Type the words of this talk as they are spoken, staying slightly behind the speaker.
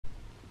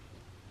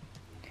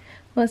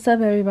What's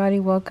up, everybody?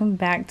 Welcome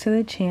back to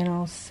the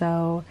channel.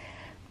 So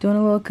doing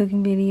a little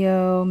cooking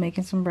video,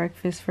 making some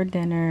breakfast for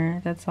dinner.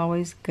 That's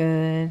always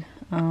good.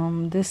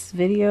 This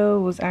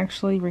video was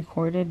actually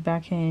recorded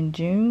back in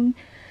June.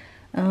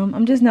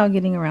 I'm just now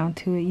getting around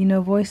to it. You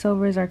know,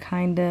 voiceovers are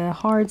kind of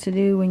hard to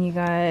do when you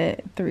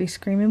got three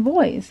screaming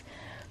boys.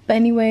 But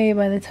anyway,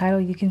 by the title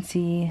you can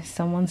see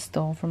someone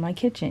stole from my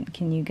kitchen.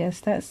 Can you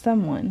guess that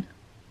someone?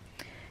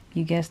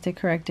 You guessed it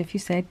correct if you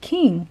said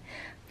King.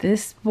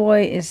 This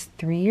boy is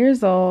 3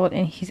 years old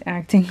and he's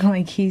acting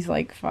like he's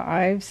like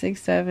 5,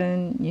 6,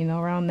 7, you know,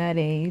 around that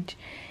age.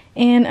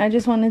 And I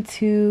just wanted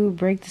to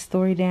break the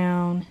story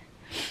down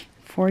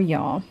for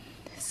y'all.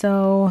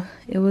 So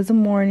it was a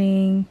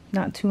morning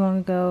not too long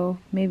ago,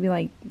 maybe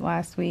like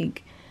last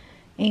week.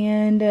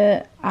 And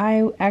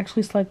I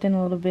actually slept in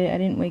a little bit. I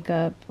didn't wake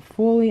up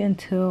fully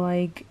until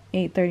like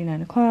 8:30,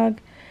 9 o'clock.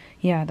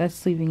 Yeah, that's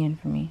sleeping in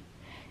for me.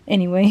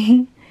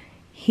 Anyway.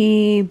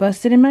 He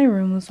busted in my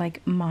room, was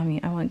like,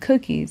 "Mommy, I want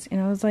cookies." And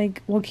I was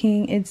like, "Well,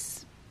 King,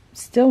 it's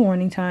still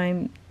morning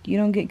time. You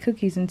don't get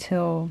cookies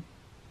until,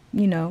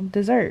 you know,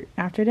 dessert,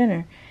 after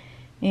dinner."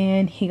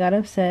 And he got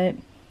upset,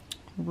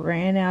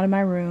 ran out of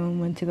my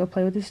room, went to go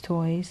play with his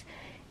toys.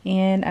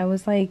 And I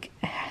was like,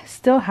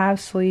 still half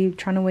asleep,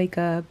 trying to wake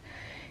up.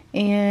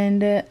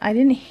 And I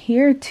didn't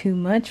hear too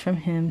much from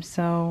him.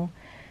 So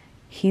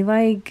he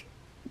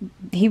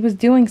was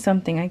doing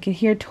something. I could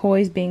hear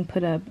toys being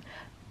put up.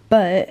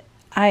 But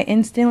I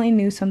instantly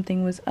knew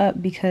something was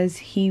up because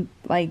he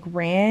like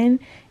ran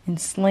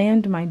and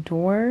slammed my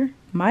door,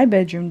 my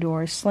bedroom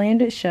door,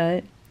 slammed it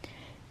shut.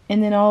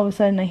 And then all of a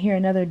sudden I hear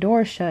another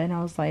door shut and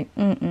I was like,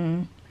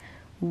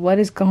 what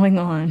is going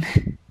on?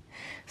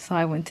 So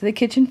I went to the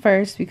kitchen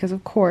first because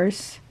of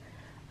course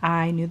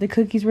I knew the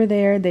cookies were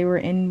there. They were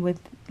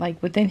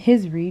within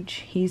his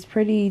reach. He's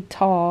pretty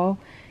tall,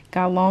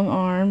 got long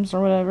arms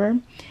or whatever.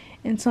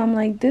 And so I'm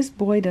like, this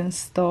boy done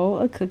stole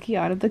a cookie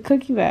out of the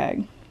cookie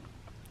bag.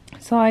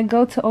 So I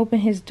go to open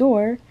his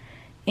door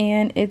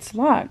and it's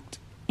locked.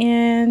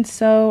 And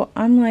so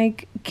I'm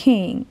like,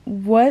 "King,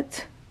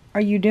 what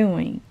are you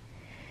doing?"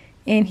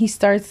 And he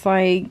starts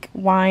like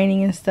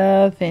whining and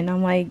stuff. And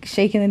I'm like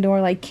shaking the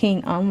door like,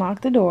 "King, unlock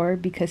the door,"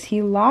 because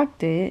he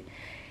locked it.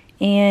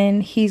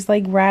 And he's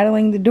like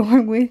rattling the door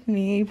with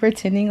me,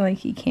 pretending like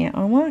he can't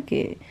unlock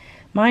it.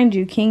 Mind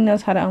you, King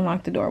knows how to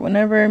unlock the door.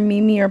 Whenever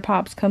Mimi or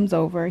Pops comes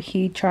over,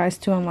 he tries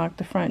to unlock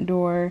the front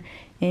door.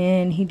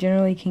 And he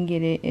generally can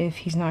get it if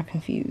he's not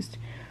confused.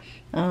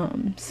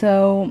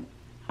 So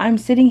I'm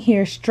sitting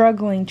here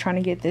struggling trying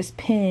to get this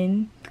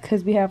pin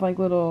because we have like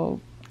little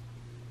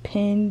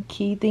pin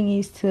key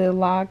thingies to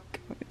lock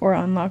or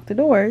unlock the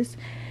doors.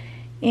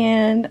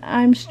 And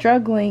I'm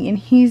struggling and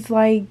he's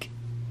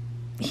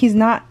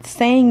not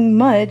saying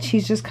much.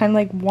 He's just kind of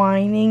like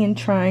whining and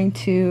trying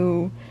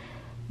to,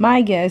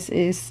 my guess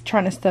is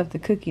trying to stuff the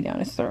cookie down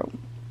his throat.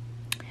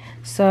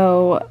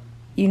 So,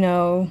 you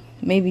know,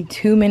 maybe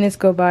 2 minutes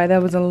go by.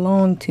 That was a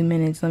long 2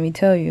 minutes, let me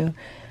tell you.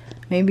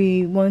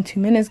 Maybe 1-2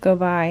 minutes go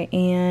by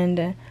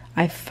and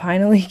I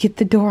finally get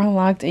the door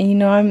unlocked. And you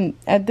know, I'm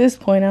at this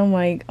point I'm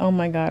like, oh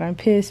my god, I'm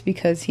pissed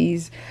because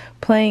he's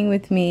playing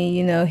with me.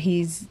 You know,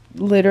 he's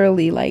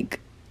literally like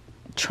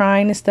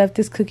trying to stuff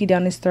this cookie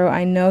down his throat.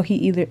 I know he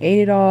either ate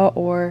it all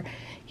or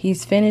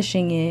he's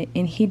finishing it,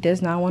 and he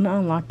does not want to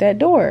unlock that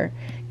door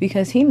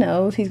because he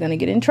knows he's going to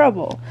get in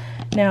trouble.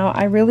 Now,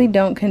 I really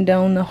don't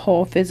condone the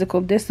whole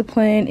physical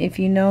discipline. If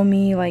you know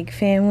me, like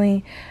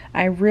family,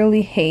 I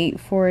really hate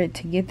for it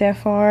to get that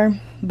far.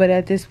 But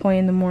at this point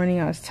in the morning,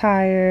 I was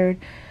tired.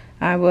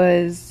 I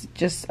was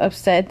just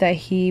upset that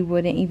he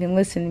wouldn't even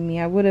listen to me.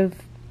 I would have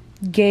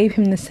gave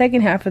him the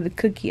second half of the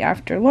cookie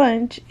after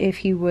lunch if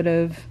he would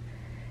have,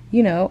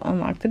 you know,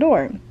 unlocked the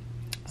door.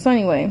 So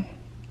anyway,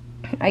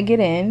 I get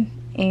in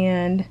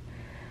and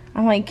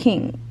I'm like,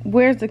 "King,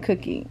 where's the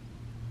cookie?"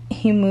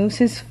 He moves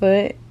his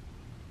foot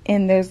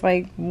and there's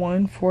like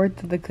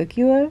 1/4 of the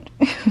cookie left.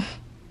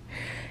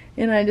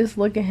 And I just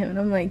look at him and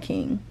I'm like,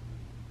 "King,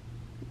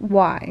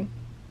 why?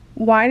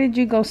 Why did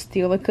you go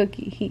steal a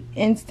cookie?" He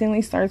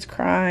instantly starts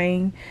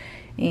crying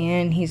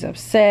and he's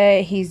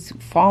upset. He's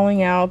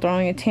falling out,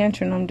 throwing a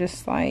tantrum. I'm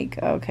just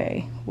like,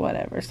 okay,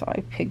 whatever. So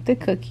I picked the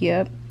cookie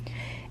up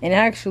and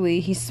actually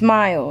he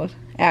smiled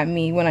at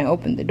me when I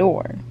opened the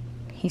door.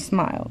 He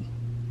smiled.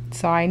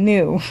 So I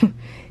knew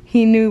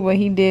he knew what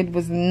he did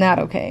was not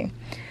okay.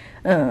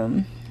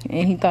 And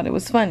he thought it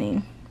was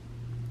funny.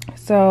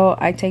 So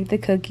I take the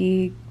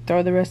cookie,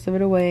 throw the rest of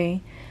it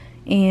away,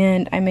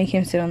 and I make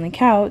him sit on the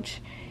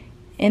couch.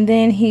 And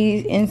then he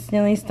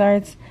instantly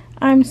starts,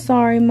 "I'm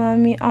sorry,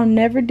 Mommy. I'll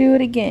never do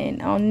it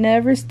again. I'll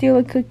never steal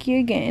a cookie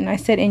again." I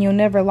said, "And you'll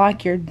never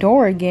lock your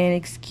door again."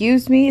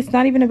 Excuse me? It's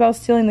not even about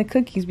stealing the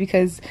cookies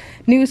because,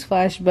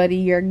 newsflash, buddy,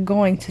 you're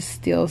going to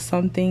steal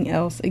something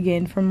else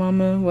again from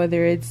Mama.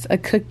 Whether it's a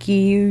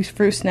cookie,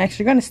 fruit snacks,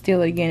 you're going to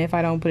steal it again if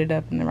I don't put it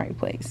up in the right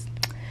place.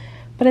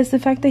 But it's the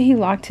fact that he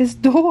locked his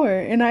door.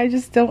 And I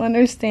just don't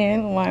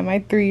understand why my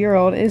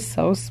 3-year-old is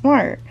so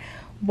smart.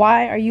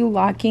 Why are you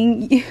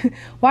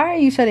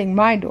shutting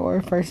my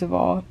door, first of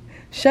all?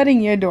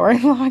 shutting your door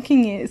and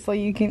locking it so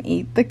you can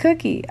eat the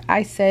cookie.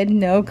 I said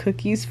no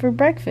cookies for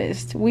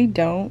breakfast. We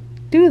don't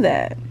do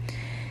that.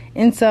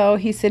 And so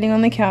he's sitting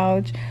on the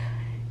couch,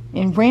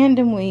 and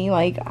randomly,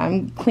 like,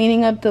 I'm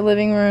cleaning up the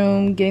living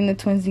room, getting the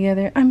twins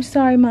together. I'm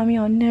sorry, Mommy,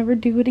 I'll never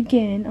do it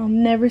again. I'll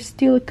never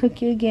steal a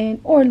cookie again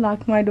or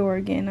lock my door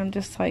again. I'm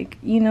just like,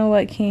 you know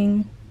what,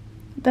 King?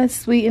 That's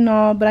sweet and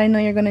all, but I know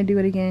you're going to do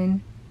it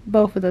again.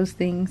 Both of those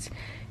things.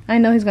 I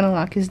know he's going to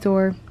lock his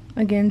door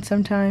again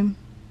sometime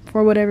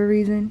for whatever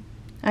reason.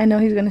 I know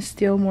he's going to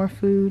steal more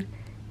food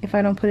if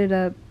I don't put it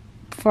up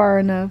far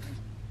enough.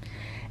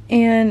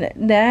 And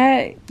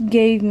that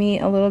gave me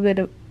a little bit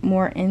of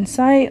more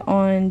insight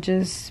on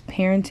just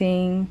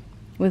parenting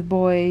with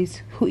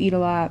boys who eat a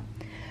lot.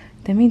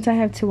 That means I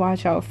have to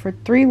watch out for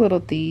 3 little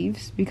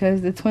thieves,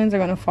 because the twins are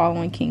going to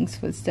follow in King's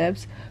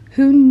footsteps.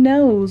 Who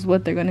knows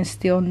what they're going to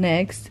steal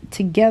next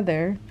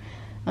together.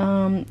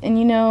 And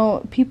you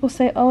know, people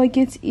say, oh, it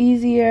gets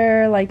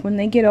easier like when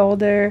they get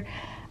older.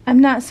 I'm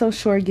not so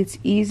sure it gets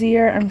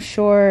easier. I'm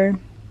sure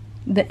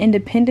the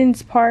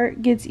independence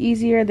part gets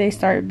easier. They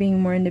start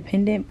being more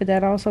independent, but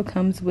that also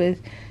comes with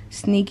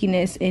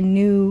sneakiness and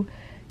new,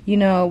 you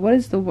know, what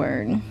is the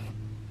word?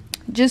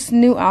 Just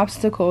new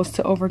obstacles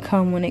to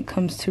overcome when it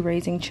comes to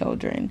raising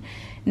children.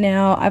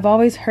 Now, I've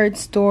always heard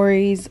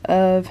stories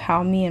of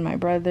how me and my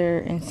brother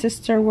and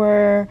sister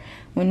were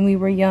when we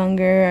were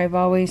younger. I've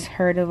always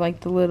heard of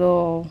like the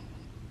little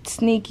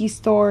sneaky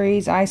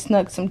stories. I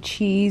snuck some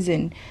cheese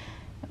and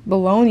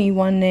bologna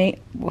one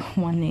night,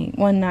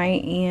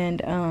 and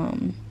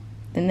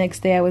the next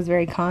day I was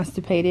very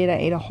constipated. I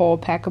ate a whole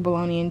pack of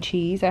bologna and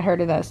cheese. I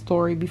heard of that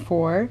story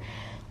before.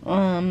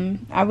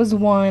 I was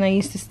 1. I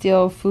used to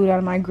steal food out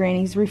of my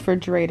granny's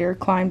refrigerator,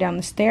 climb down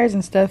the stairs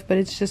and stuff. But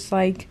it's just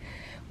like,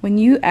 when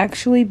you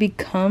actually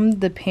become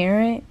the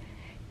parent,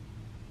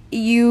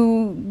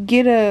 you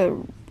get a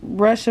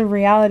rush of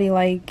reality,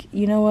 like,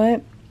 you know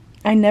what?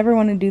 I never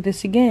want to do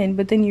this again.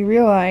 But then you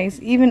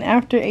realize, even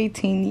after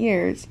 18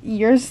 years,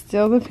 you're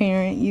still the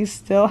parent. You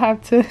still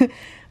have to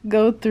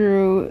go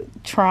through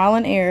trial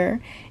and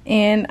error.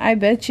 And I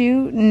bet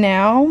you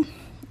now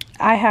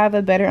I have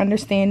a better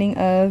understanding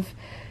of,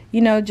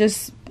 you know,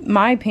 just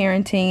my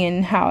parenting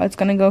and how it's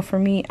going to go for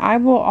me. I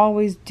will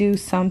always do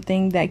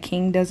something that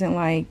King doesn't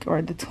like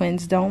or the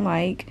twins don't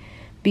like,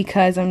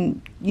 because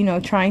I'm, you know,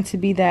 trying to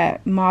be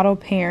that model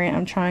parent.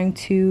 I'm trying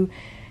to,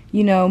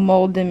 you know,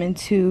 mold them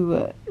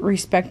into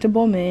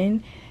respectable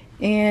men.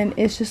 And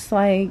it's just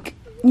like,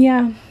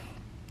 yeah,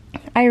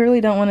 I really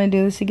don't want to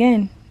do this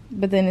again.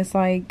 But then it's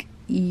like,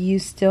 you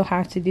still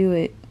have to do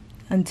it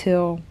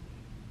until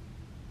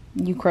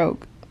you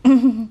croak.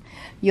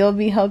 You'll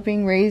be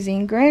helping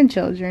raising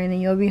grandchildren,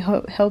 and you'll be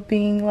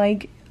helping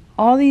like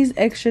all these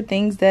extra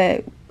things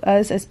that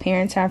us as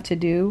parents have to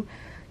do.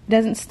 It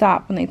doesn't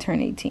stop when they turn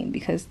 18,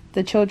 because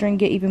the children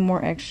get even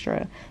more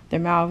extra.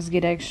 Their mouths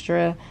get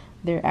extra,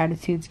 their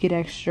attitudes get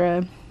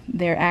extra,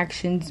 their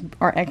actions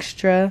are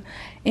extra.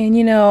 And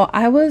you know,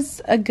 I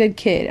was a good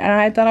kid, and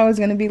I thought I was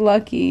going to be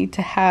lucky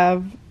to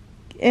have,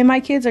 and my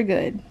kids are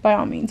good by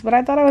all means, but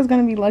I thought I was going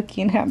to be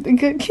lucky and have the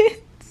good kids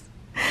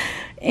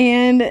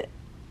and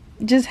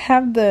just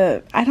have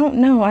the, I don't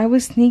know, I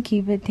was sneaky,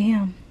 but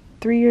damn,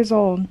 3 years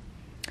old.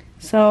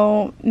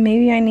 So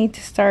maybe I need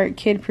to start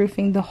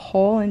kid-proofing the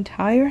whole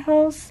entire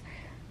house.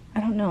 I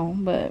don't know,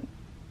 but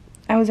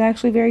I was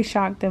actually very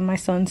shocked that my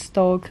son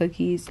stole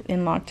cookies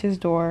and locked his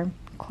door,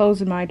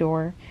 closed my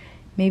door.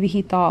 Maybe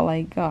he thought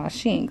like, oh,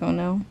 she ain't gonna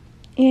know.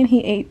 And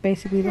he ate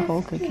basically the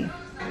whole cookie.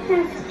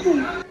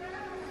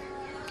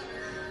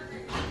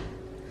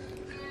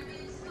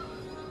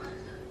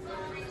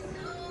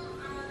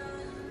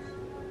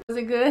 Was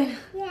it good?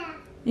 Yeah.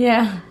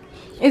 Yeah.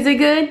 Is it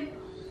good?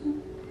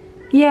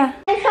 Yeah.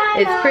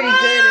 It's pretty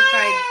good if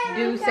I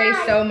do say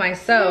so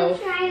myself.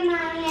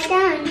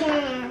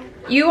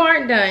 You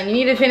aren't done. You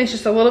need to finish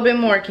just a little bit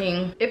more,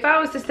 King. If I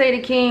was to say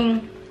to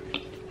King,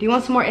 do you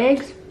want some more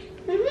eggs?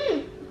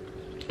 Mm-hmm.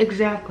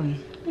 Exactly.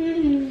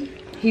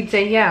 Mm-hmm. He'd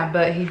say yeah,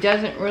 but he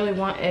doesn't really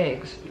want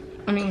eggs.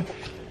 I mean,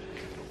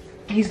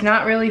 he's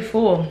not really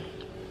full.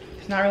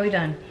 He's not really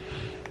done.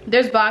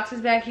 There's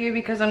boxes back here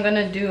because I'm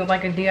gonna do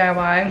like a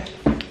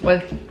DIY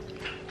with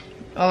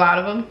a lot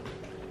of them.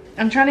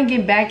 I'm trying to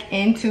get back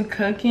into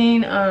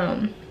cooking,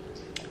 but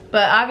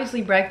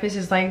obviously breakfast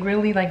is like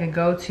really like a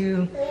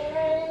go-to.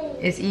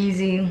 It's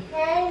easy.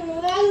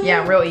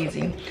 Yeah, real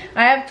easy.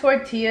 I have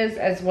tortillas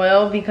as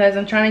well because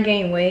I'm trying to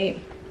gain weight.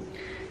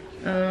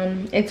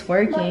 It's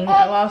working.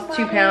 I lost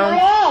 2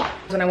 pounds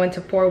when I went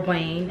to Fort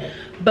Wayne,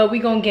 but we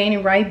gonna gain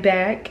it right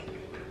back.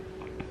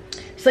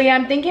 So yeah,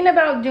 I'm thinking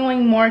about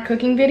doing more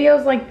cooking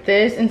videos like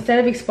this instead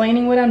of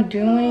explaining what I'm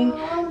doing,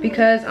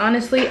 because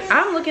honestly,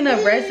 I'm looking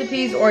up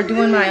recipes or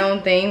doing my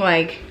own thing.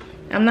 Like,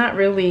 I'm not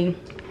really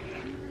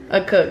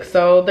a cook,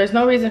 so there's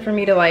no reason for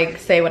me to like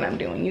say what I'm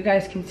doing. You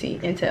guys can see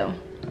and tell.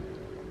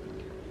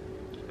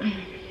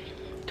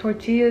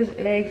 Tortillas,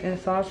 eggs, and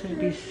sausage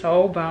be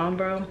so bomb,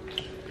 bro.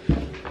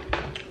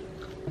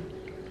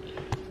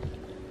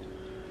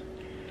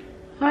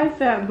 Hi,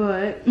 fat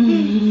butt.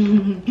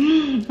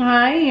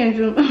 Hi,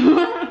 Andrew.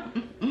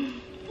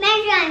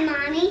 Let's try,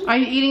 Mommy. Are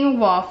you eating a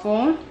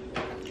waffle?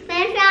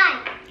 Let's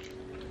try.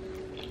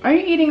 Are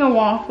you eating a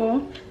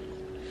waffle?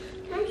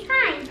 Let's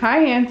try. Hi,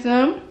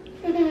 handsome.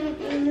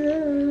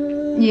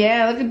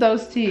 Yeah, look at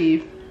those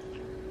teeth.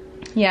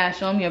 Yeah,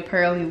 show me your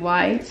pearly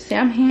whites. Say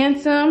I'm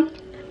handsome.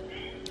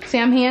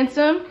 Say I'm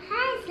handsome.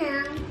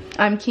 Handsome.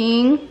 I'm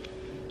king.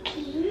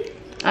 King.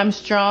 I'm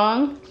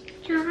strong.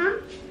 Strong.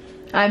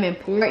 I'm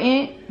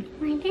important.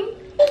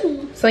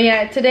 Important. So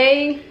yeah,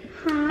 today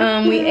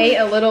we ate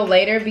a little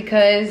later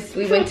because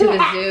we went to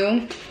the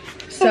zoo.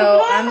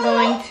 So I'm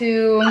going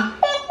to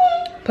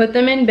put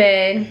them in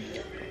bed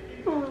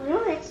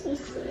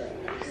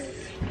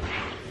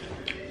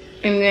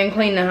and then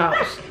clean the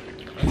house.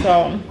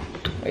 So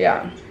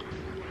yeah,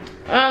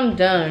 I'm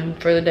done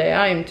for the day.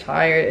 I am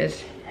tired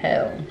as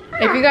hell.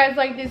 If you guys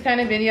like these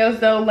kind of videos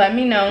though, let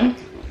me know.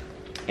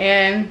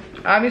 And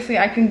obviously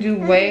I can do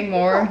way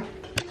more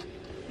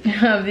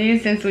of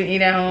these since we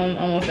eat at home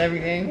almost every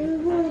day.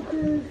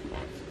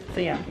 So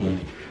yeah.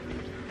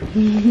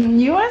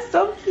 You are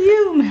so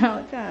cute,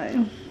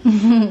 Malachi.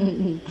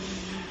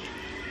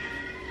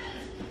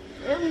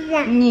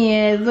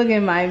 Yeah, look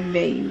at my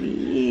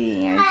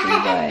baby.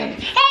 Hey,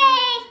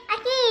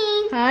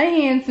 King. hi,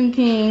 handsome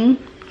king.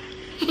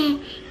 He's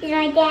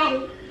my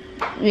daddy.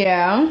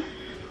 Yeah.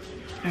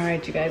 All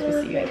right, you guys.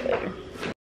 We'll see you guys later.